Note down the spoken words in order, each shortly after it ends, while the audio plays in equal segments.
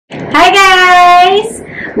Hi guys!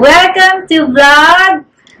 Welcome to vlog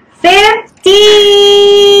 50!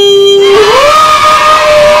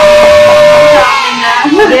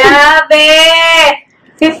 Grabe!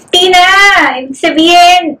 50 na! Ibig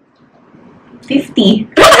sabihin,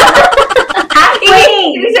 50.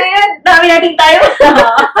 Halfway! Ibig sabihin, dami natin tayo.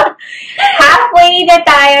 Halfway na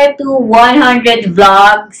tayo to 100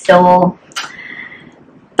 vlogs. So,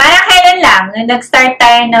 parang kailan lang, nung nag-start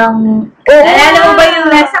tayo ng... Nalala mo ba yung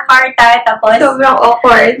nasa car tayo, tapos... Sobrang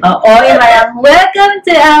awkward. Oo, yung parang, welcome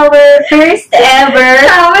to our first ever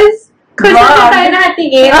Tapos, kung vlog. saan tayo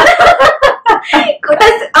nakatingin.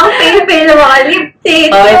 Tapos, ang fail-fail ng mga lip-sync.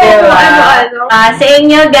 Oh, diba? Ano-ano. Sa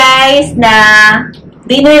inyo guys na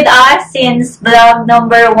been with us since vlog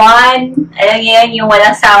number 1. Alam niyo yun, yung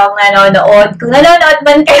walang sawang nanonood. Kung nanonood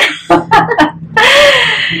man kayo.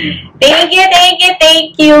 Thank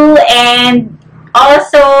you. And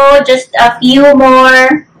also, just a few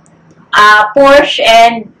more push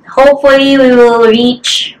and hopefully we will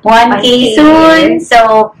reach 1K soon.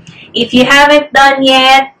 So, if you haven't done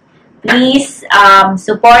yet, please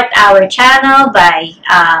support our channel by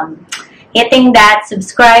hitting that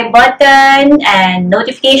subscribe button and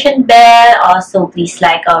notification bell. Also, please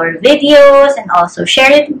like our videos and also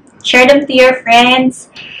share them to your friends.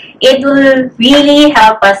 It will really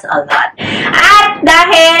help us a lot. At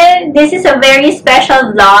dahil this is a very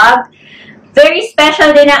special vlog, very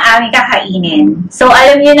special din ang aming kakainin. So,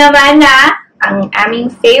 alam niyo naman na Ang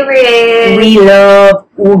aming favorite. we love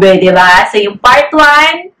ube, di ba? So, yung part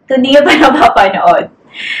 1, kung hindi nyo pa napapanood.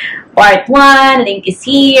 Part 1, link is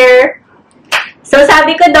here. So,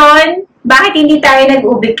 sabi ko doon, bakit hindi tayo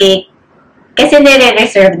nag-ube cake? Kasi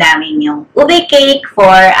nire-reserve namin yung ube cake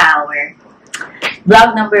for our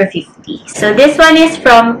vlog number 50. So, this one is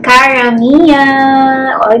from Cara Mia.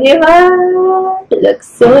 O, diba? It looks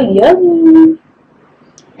so yummy.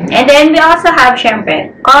 And then, we also have,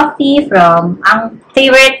 syempre, coffee from ang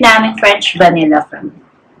favorite namin French vanilla from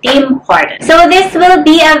Tim Hortons. So, this will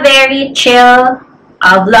be a very chill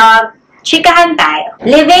vlog. Chikahan tayo.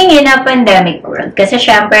 Living in a pandemic world. Kasi,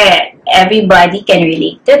 syempre, everybody can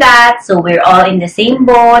relate to that. So, we're all in the same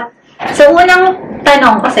boat. So, unang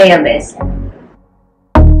tanong ko sa'yo, Bes.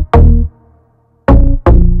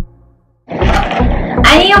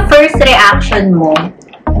 Ano yung first reaction mo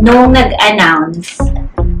nung nag-announce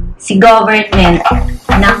si government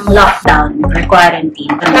ng lockdown or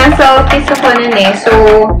quarantine? Nasa office ako nun eh. So,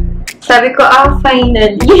 sabi ko,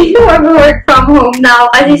 finally, mag-work from home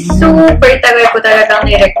now. Kasi super tagal ko talagang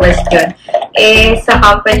ni-request yun. Eh, sa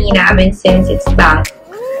company namin, since it's bank,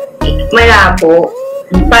 malabo.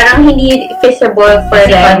 Parang hindi feasible for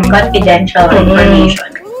them. Confidential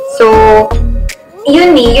information. So,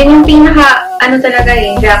 yun yung pinaka, talaga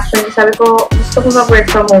reaction. Sabi ko, gusto ko mag-work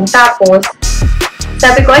from home. Tapos,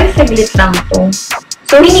 sabi ko, ay, saglit lang to.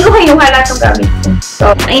 So, hindi ko kinuha lahat ng gamit ko. So,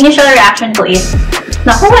 ang initial reaction ko is,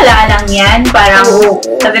 naku, wala lang yan. Parang,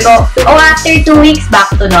 sabi ko, after 2 weeks, back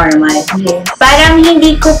to normal. yes. Parang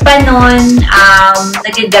hindi ko pa nun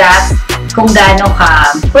nag-grasp kung gaano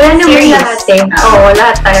ka Wala naman serious. lahat eh. Oo,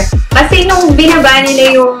 lahat tayo. Kasi nung binaba nila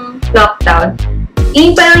yung lockdown,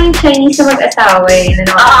 yung parang yung Chinese na mag-asawa eh.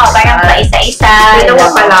 Oo, parang pa isa-isa. Dalawa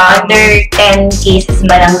pa lang. Under 10 cases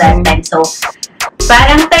ba lang that time. So,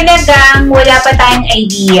 parang talagang wala pa tayong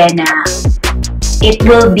idea na it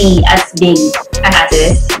will be as big as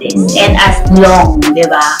this and as long, di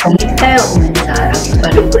ba? Hindi tayo umansarap.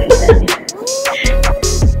 Parang may dami.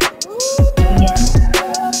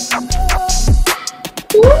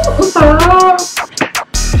 Ang sarap!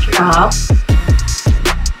 Sarap.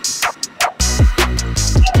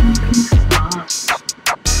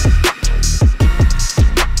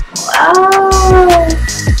 Wow!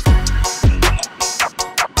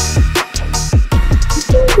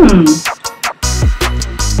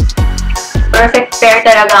 Perfect pair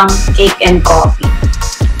talagang cake and coffee.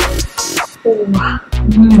 Wow!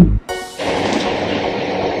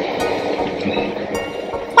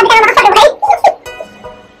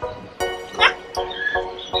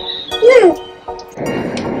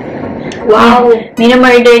 Wow!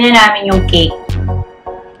 Minamurder na namin yung cake.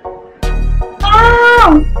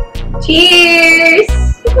 Wow! Cheers!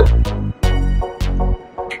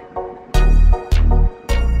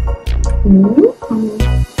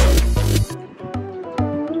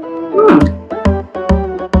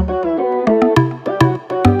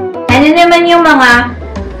 Ano naman yung mga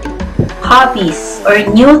hobbies or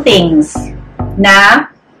new things na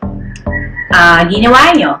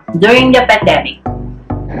ginawa nyo during the pandemic?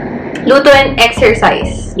 Luto and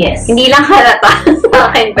exercise. Yes. Hindi lang halata sa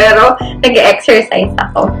akin, pero nag-exercise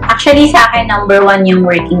ako. Actually, sa akin, number 1 yung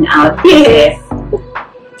working out. Yes.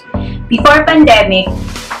 before pandemic,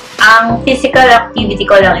 ang physical activity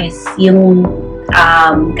ko lang is yung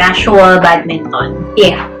casual badminton.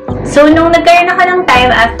 Yeah. So, nung nagkaroon ako ng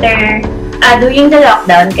time after, during the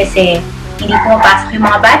lockdown, kasi hindi pumapasok yung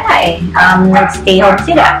mga bata eh. Nag-stay home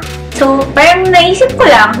sila. So, parang naisip ko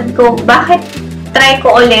lang, bakit try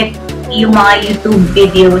ko ulit yung mga YouTube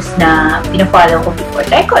videos na pinafollow ko before.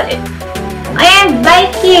 Try ko ulit. Ayan,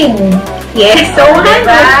 biking! Yes, so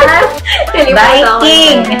diba?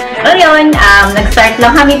 Biking! So yun, nag-start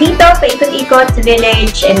lang kami dito, paikot-ikot sa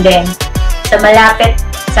village, and then sa malapit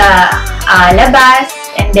sa labas,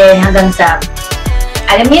 and then hanggang sa,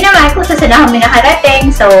 alam niyo naman kung saan kami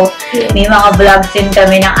nakarating, so may mga vlogs din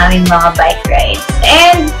kami ng aming mga bike rides.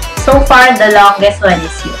 And so far, the longest one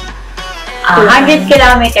is yun. 100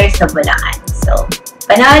 kilometers sa Bulacan. So,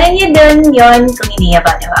 panoorin niyo dun yun kung hindi niya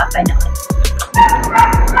pa napapanood.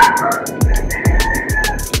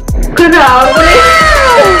 Grabe!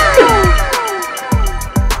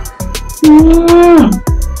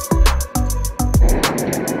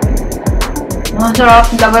 Masarap.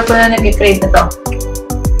 Dapat ko na nag-crave na to.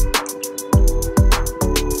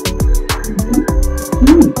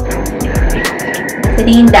 Ito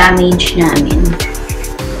yung damage namin.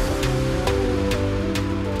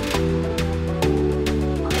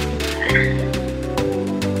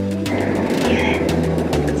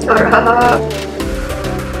 Sarap!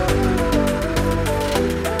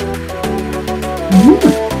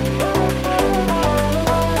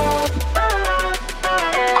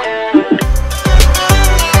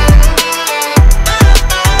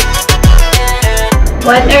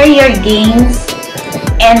 What are your gains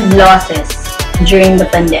and losses during the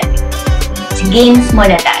pandemic? Gains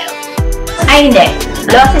muna tayo. Ay, hindi.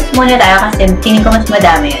 Losses muna tayo kasi tingin ko mas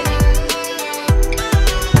madami yun.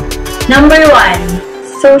 Number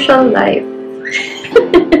 1. Social life.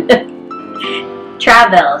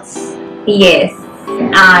 Travels. Yes.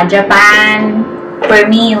 Japan. For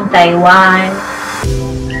me, yung Taiwan.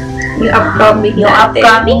 Yung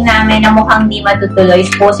upcoming namin na mukhang di matutuloy.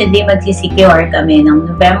 Supposedly magsisecure kami ng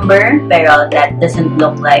November, pero that doesn't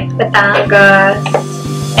look like. Batangas.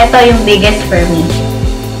 Ito yung biggest for me.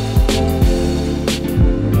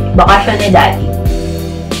 Bakasyon ni Daddy.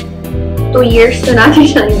 2 years na natin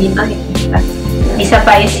siya hindi nakikita. Isa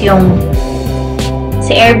pa is yung sa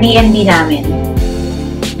Airbnb namin.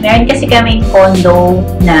 Meron kasi kaming condo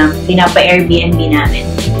na pinapa-Airbnb namin.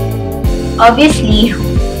 Obviously,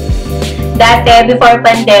 dati, before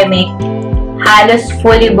pandemic, halos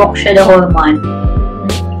fully booked siya the whole month.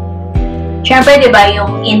 Siyempre, di ba,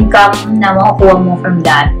 yung income na makukuha mo from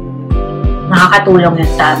that, nakakatulong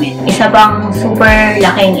yun sa amin. Isa bang super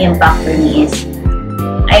laking impact for me is,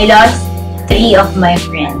 I lost 3 of my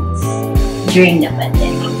friends during the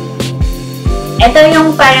pandemic. Ito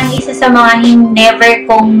yung parang isa sa mga never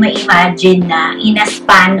kong ma-imagine na in a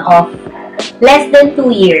span of less than 2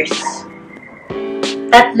 years.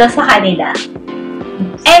 3 sa kanila.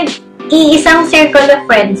 And, iisang circle of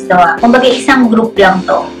friends to. Kumbaga, isang group lang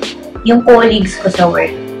to. Yung colleagues ko sa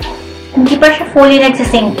work. Hindi pa siya fully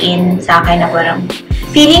nagsisink in sa akin na parang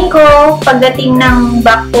feeling ko, pagdating ng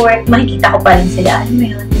back to work, makikita ko pa rin sila. Ano mo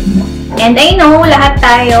yun? And I know, lahat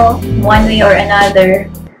tayo, one way or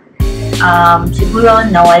another, siguro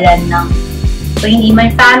nawalan ng, so hindi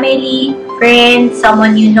man family, friends,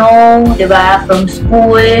 someone you know, diba, from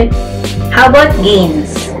school. How about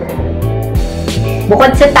gains?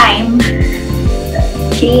 Bukod sa time,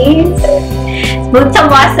 gains, bukod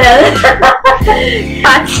sa muscle,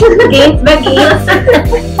 gains ba gains?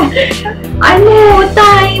 Ano,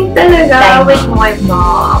 time talaga Time. with my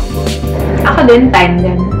mom. Ako din, time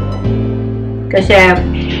din. Kasi,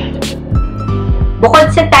 bukod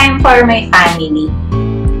sa time for my family,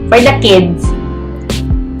 for the kids,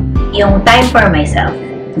 yung time for myself,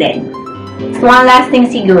 then. One last thing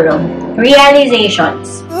siguro,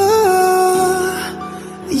 realizations.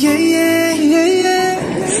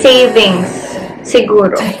 Savings,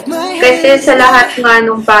 siguro. Kasi sa lahat nga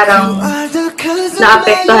nung parang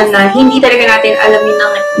naapektuhan na, hindi talaga natin alam yung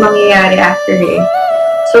mangyayari after eh.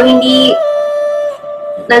 So, hindi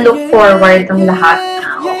na-look forward ang lahat.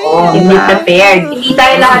 Oo, hindi prepared. Hindi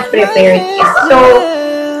tayo lahat prepared. So,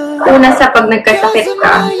 una sa pag nagkasakit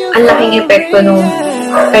ka, ang laking epekto nung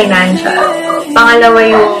financial. Pangalawa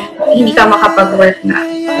yung hindi ka makapag-work na.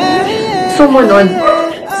 Sumunod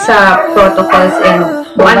sa protocols and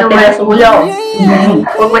kung ano man ulo.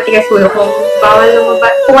 Huwag matigas ulo. Kung bawal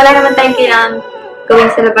lumabas, kung wala naman tayong kailangan gawin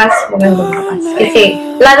sa labas, huwag lumabas. Kasi,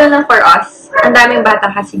 lalo na for us, ang daming bata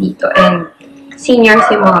kasi dito and senior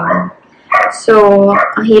si mom. So,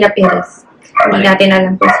 ang hirap i-risk. Hindi natin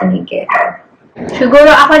alam kung sinigil. Siguro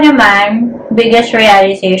ako naman, biggest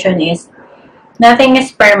realization is, nothing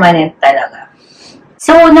is permanent talaga.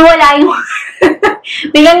 So, nawala yung,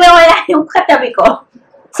 biglang nawala yung katabi ko.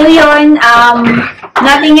 So, yun,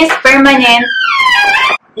 nothing is permanent.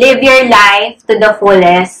 Live your life to the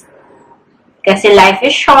fullest. Kasi life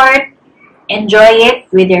is short. Enjoy it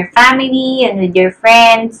with your family and with your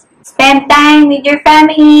friends. Spend time with your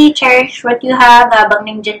family. Cherish what you have habang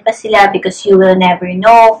nandyan pa sila because you will never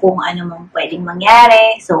know kung ano mong pwedeng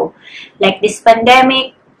mangyari. So, like this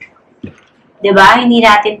pandemic, diba? Hindi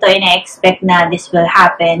natin to ina-expect na this will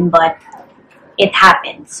happen, but it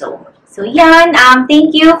happened. So yan.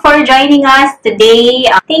 Thank you for joining us today.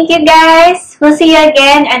 Thank you, guys. We'll see you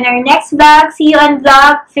again on our next vlog. See you on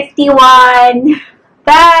vlog 51.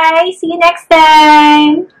 Bye! See you next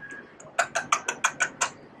time!